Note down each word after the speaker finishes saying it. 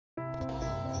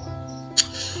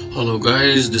Hello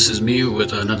guys, this is me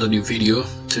with another new video.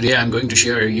 Today I'm going to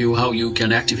share you how you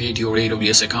can activate your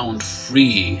AWS account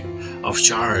free of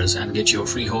charge and get your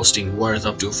free hosting worth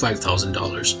up to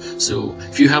 $5,000. So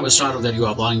if you have a startup that you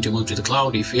are planning to move to the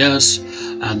cloud, if yes,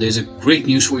 and there's a great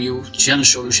news for you,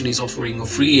 Genese solution is offering a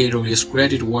free AWS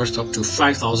credit worth up to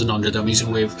 $5,000 under the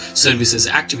Amazon Web Services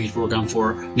Activate program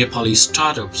for Nepali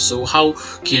startups. So how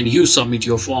can you submit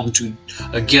your form to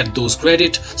get those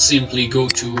credit? Simply go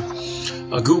to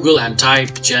Google and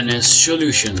type Genese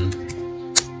solution.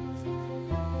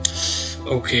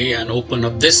 Okay, and open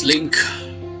up this link.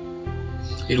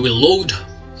 It will load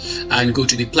and go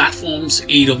to the platforms,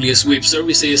 AWS Web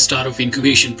Services Startup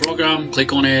Incubation Program.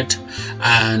 Click on it,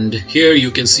 and here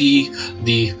you can see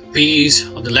the page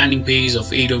or the landing page of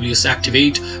AWS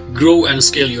Activate. Grow and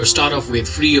scale your startup with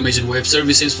free Amazon Web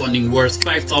Services funding worth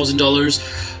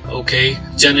 $5,000. Okay,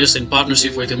 Genese in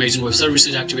partnership with Amazon Web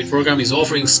Services Activate program is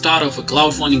offering startup a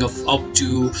cloud funding of up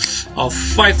to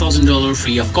 $5,000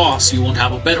 free of cost. You won't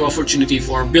have a better opportunity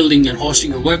for building and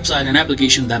hosting a website and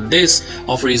application than this.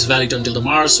 Offer is valid until the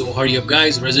March, so hurry up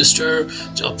guys, register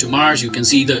up to March. You can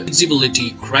see the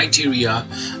eligibility criteria,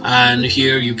 and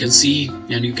here you can see,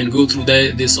 and you can go through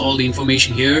all the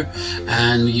information here,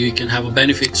 and you can have a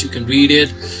benefits. You can read it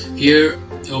here.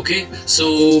 Okay,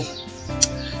 so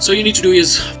you need to do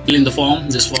is fill in the form,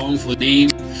 this form for name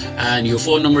and your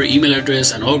phone number, email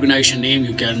address, and organization name.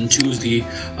 You can choose the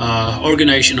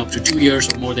organization up to 2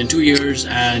 years or more than 2 years,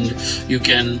 and you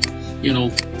can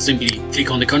simply click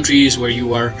on the countries where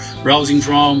you are browsing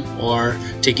from or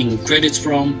taking credits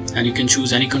from, and you can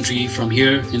choose any country from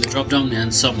here in the drop down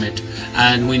and submit.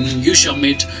 And when you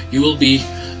submit, you will be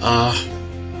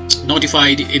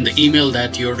notified in the email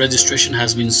that your registration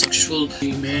has been successful.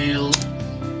 Email.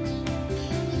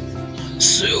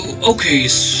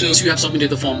 So you have submitted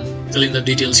the form, fill in the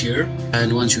details here,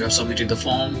 and once you have submitted the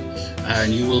form,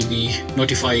 and you will be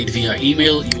notified via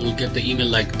email. You will get the email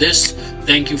like this.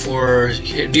 Thank you for,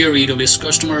 dear AWS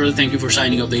customer, thank you for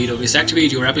signing up the AWS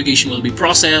Activate. Your application will be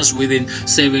processed within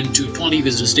 7 to 20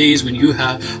 business days. When you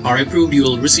are approved, you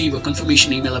will receive a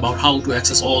confirmation email about how to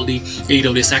access all the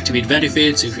AWS Activate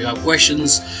benefits. If you have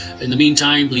questions in the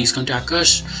meantime, please contact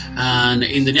us, and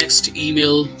in the next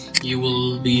email you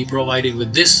will be provided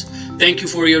with this. Thank you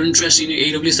for your interest in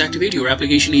AWS Activate. Your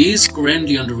application is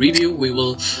currently under review.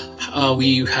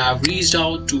 We have reached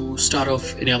out to startup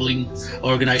enabling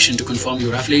organization to confirm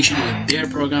your affiliation with their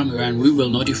program, and we will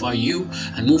notify you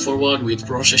and move forward with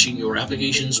processing your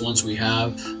applications once we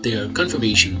have their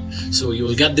confirmation. So you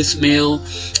will get this mail,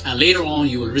 and later on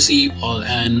you will receive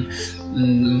an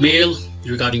mail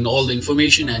regarding all the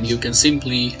information, and you can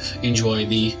simply enjoy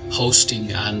the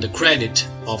hosting and the credit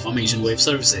of Amazon Web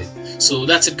Services. So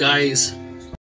that's it guys.